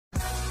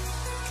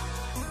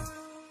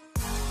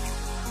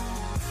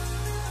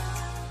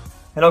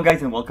Hello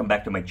guys and welcome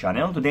back to my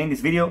channel. Today in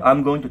this video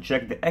I'm going to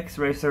check the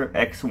X-Racer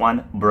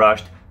X1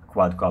 brushed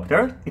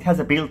quadcopter. It has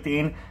a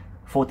built-in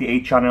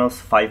 48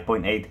 channels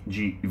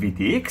 5.8G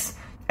VTX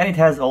and it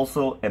has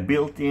also a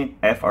built-in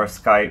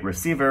FrSky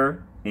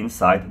receiver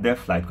inside the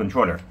flight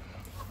controller.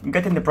 I'm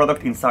getting the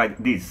product inside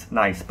this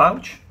nice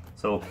pouch,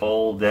 so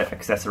all the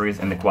accessories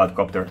and the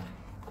quadcopter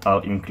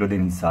are included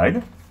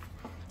inside.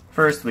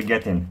 First we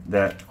get in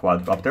the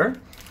quadcopter.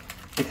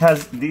 It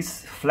has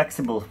this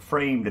flexible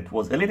frame that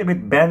was a little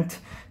bit bent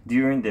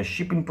during the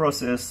shipping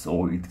process,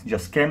 so it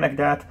just came like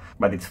that,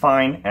 but it's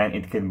fine and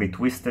it can be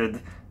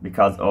twisted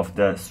because of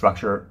the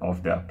structure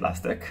of the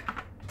plastic.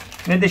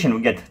 In addition,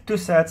 we get two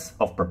sets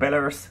of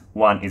propellers.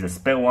 One is a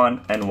spare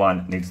one and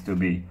one needs to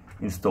be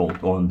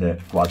installed on the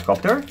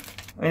quadcopter.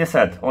 In the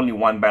set, only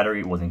one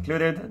battery was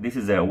included. This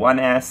is a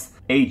 1S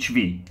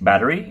HV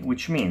battery,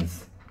 which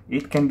means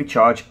it can be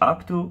charged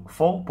up to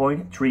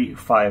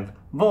 4.35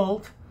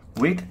 volt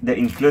with the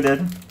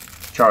included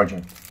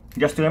charging.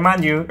 Just to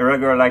remind you, a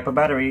regular LiPo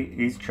battery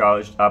is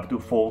charged up to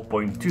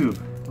 4.2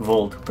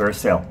 volt per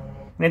cell.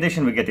 In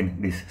addition, we get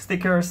in these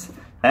stickers,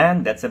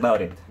 and that's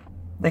about it.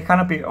 The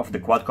canopy of the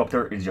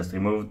quadcopter is just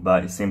removed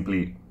by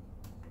simply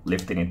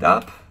lifting it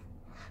up,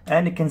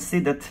 and you can see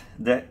that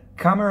the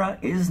camera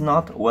is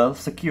not well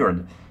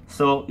secured,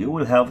 so you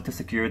will have to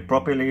secure it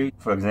properly,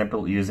 for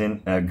example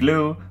using a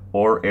glue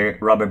or a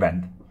rubber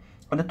band.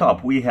 On the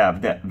top we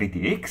have the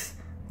VTX.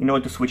 In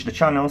order to switch the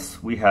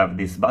channels, we have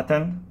this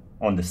button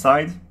on the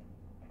side.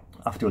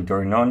 After we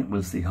turn it on,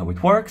 we'll see how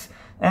it works.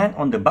 And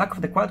on the back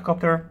of the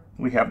quadcopter,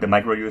 we have the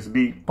micro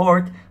USB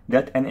port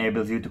that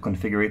enables you to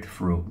configure it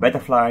through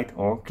BetaFlight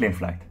or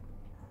CleanFlight.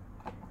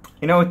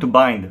 In order to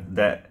bind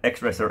the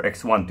X-Racer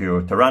X1 to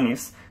your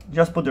Taranis,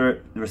 just put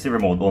the receiver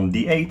mode on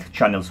D8,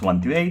 channels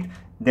 1 to 8,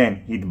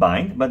 then hit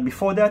bind. But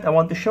before that, I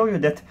want to show you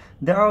that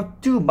there are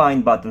two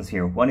bind buttons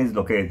here. One is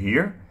located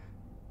here,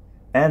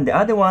 and the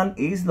other one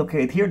is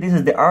located here. This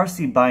is the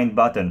RC bind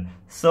button.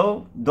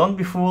 So don't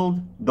be fooled,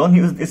 don't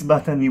use this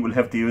button, you will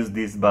have to use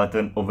this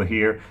button over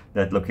here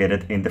that's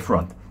located in the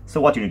front.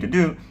 So what you need to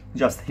do,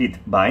 just hit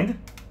bind.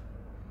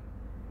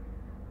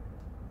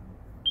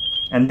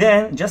 And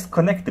then just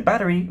connect the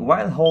battery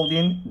while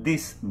holding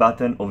this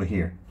button over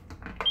here.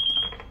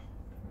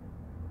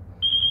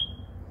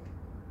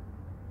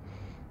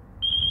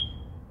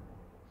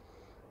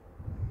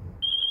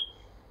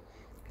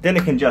 Then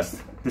you can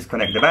just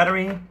disconnect the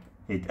battery,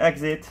 hit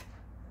exit,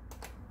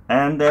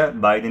 and the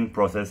binding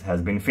process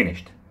has been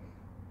finished.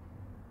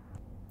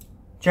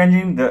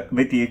 Changing the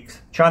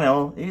VTX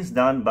channel is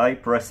done by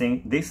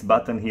pressing this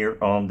button here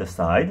on the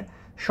side.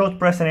 Short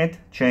pressing it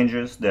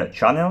changes the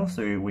channel,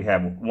 so we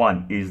have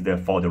 1 is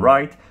for the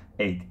right,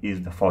 8 is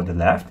for the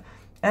left,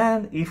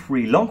 and if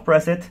we long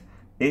press it,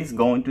 it's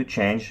going to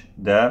change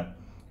the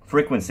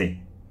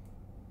frequency.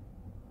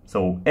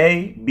 So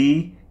A,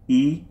 B,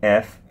 E,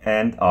 F,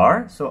 and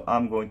R. So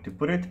I'm going to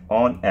put it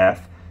on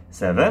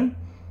F7,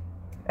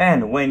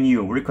 and when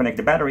you reconnect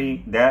the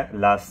battery, the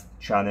last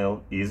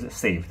channel is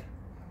saved.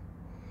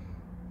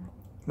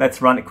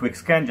 Let's run a quick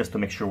scan just to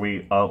make sure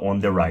we are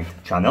on the right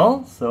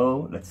channel.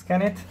 So let's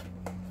scan it.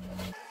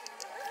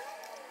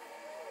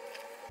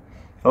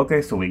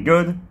 Okay, so we're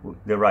good.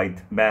 The right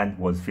band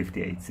was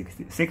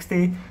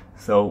 5860,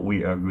 so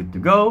we are good to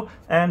go.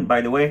 And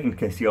by the way, in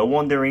case you are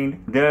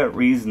wondering,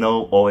 there is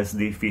no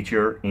OSD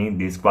feature in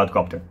this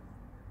quadcopter.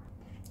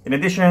 In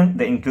addition,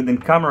 the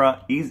included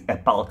camera is a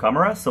PAL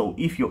camera, so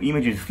if your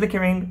image is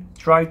flickering,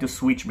 try to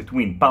switch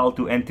between PAL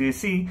to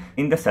NTSC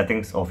in the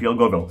settings of your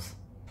goggles.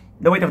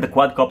 The weight of the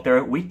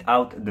quadcopter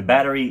without the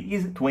battery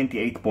is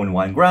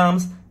 28.1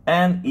 grams,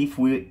 and if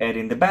we add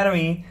in the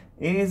battery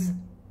is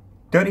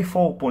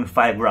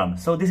 34.5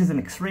 grams. So this is an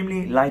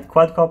extremely light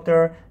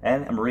quadcopter,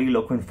 and I'm really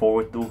looking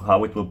forward to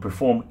how it will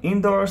perform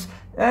indoors,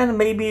 and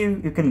maybe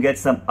you can get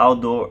some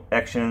outdoor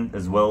action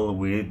as well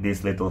with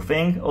this little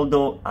thing,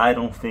 although I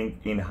don't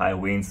think in high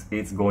winds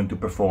it's going to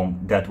perform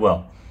that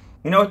well.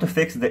 In order to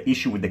fix the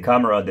issue with the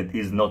camera that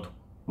is not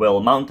well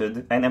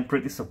mounted, and I'm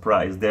pretty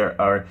surprised they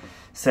are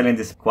selling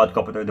this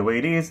quadcopter the way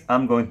it is,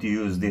 I'm going to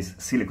use this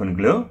silicone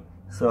glue.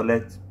 So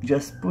let's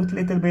just put a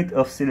little bit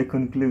of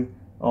silicone glue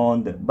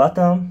on the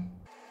bottom.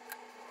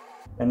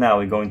 And now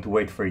we're going to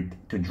wait for it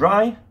to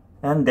dry,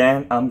 and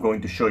then I'm going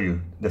to show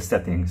you the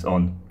settings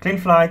on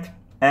CleanFlight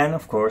and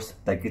of course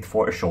take it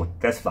for a short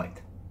test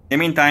flight. In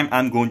the meantime,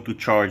 I'm going to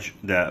charge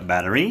the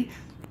battery.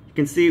 You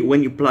can see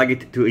when you plug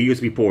it to a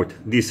USB port,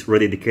 this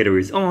red indicator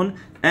is on,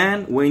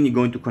 and when you're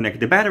going to connect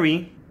the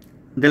battery,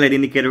 the LED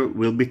indicator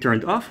will be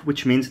turned off,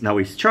 which means now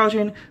it's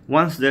charging.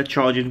 Once the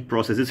charging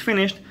process is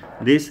finished,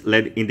 this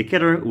LED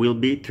indicator will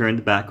be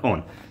turned back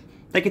on.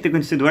 Take into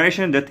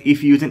consideration that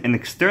if using an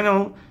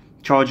external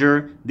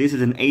charger, this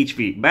is an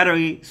HV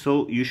battery,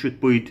 so you should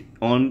put it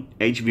on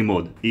HV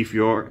mode if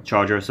your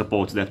charger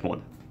supports that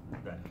mode.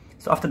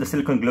 So after the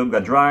silicone glue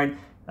got dried,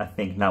 I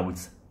think now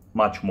it's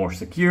much more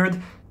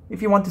secured.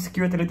 If you want to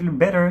secure it a little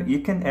better, you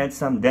can add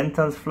some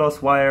dental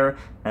floss wire,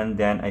 and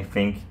then I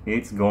think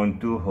it's going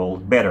to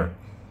hold better.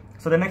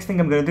 So the next thing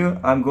I'm going to do,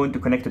 I'm going to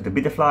connect it to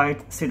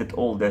BetaFlight, see that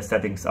all the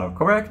settings are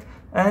correct,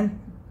 and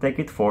take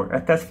it for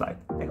a test flight.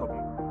 I hope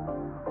you...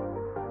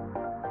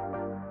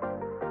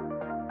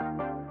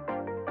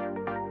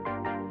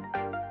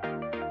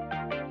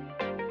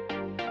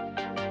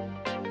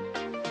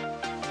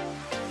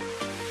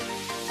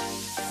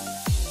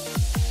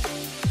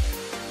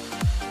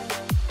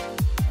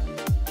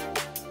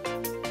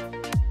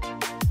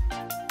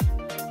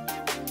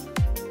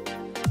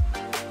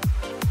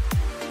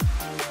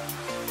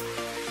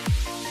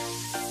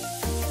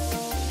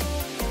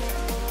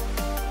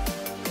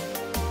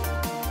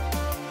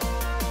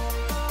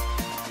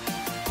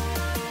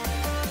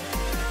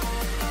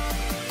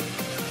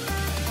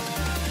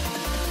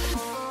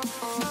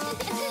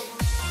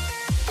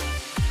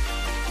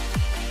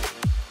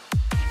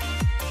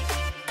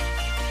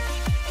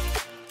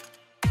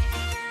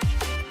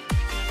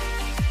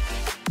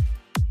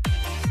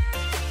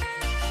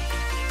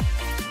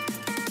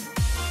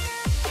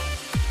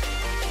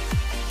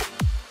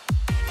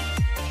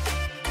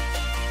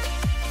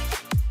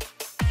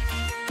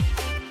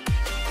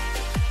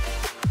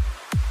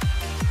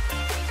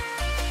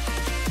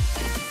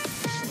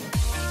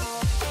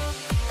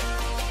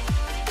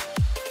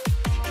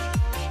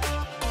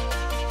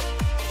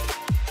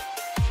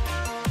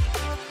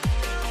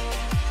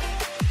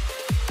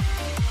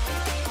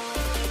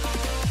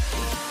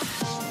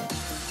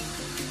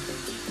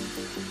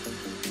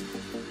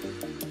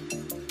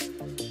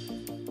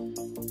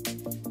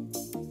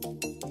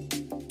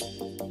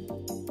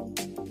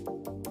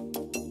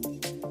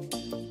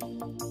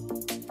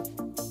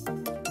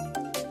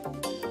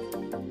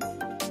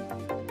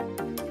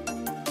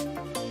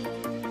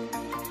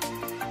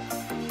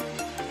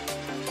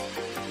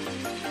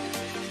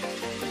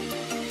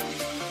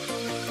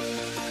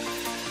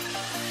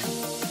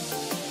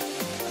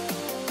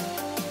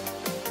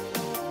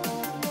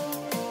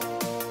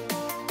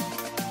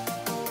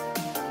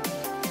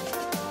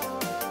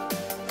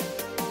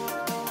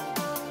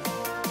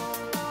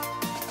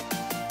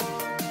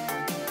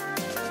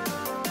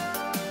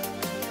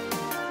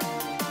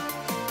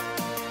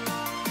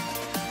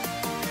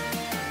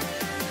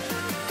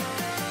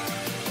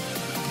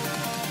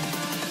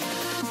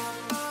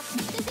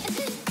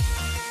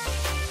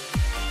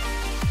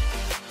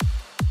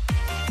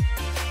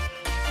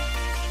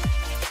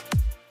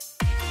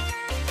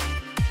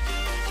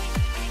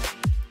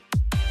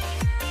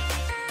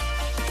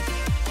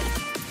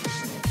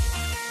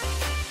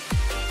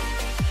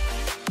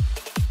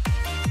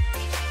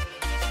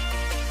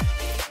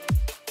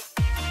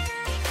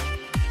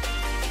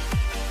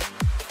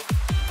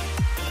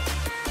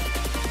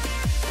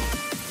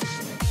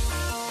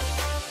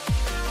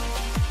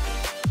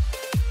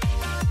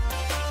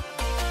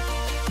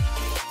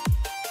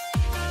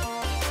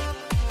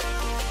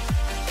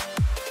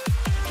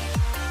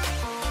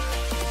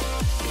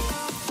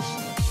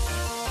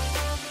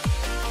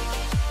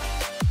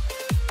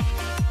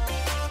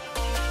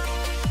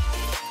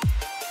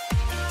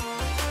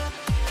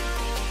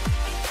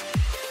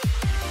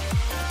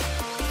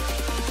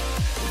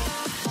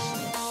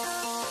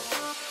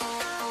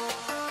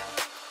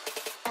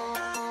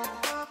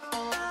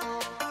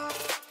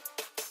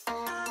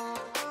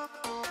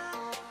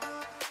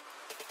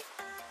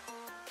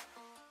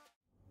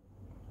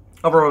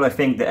 Overall, I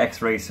think the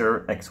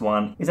X-Racer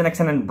X1 is an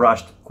excellent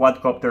brushed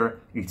quadcopter.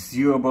 It's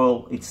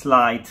viewable, it's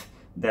light,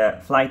 the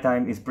flight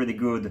time is pretty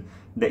good,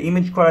 the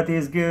image quality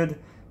is good,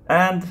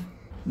 and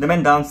the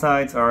main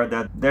downsides are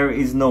that there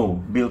is no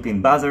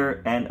built-in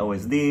buzzer and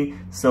OSD,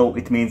 so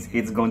it means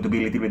it's going to be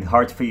a little bit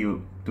hard for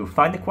you to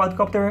find the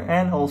quadcopter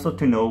and also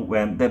to know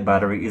when the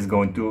battery is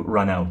going to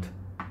run out.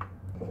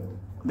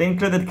 The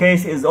included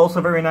case is also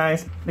very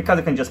nice because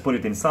you can just put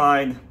it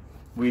inside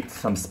with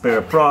some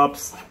spare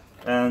props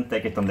and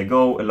take it on the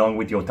go along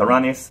with your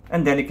Taranis,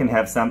 and then you can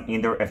have some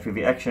indoor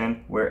FPV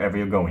action wherever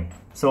you're going.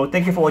 So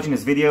thank you for watching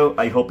this video,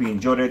 I hope you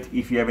enjoyed it.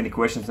 If you have any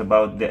questions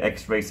about the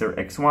X-Racer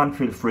X1,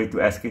 feel free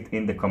to ask it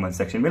in the comment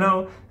section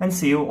below, and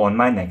see you on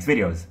my next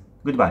videos.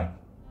 Goodbye.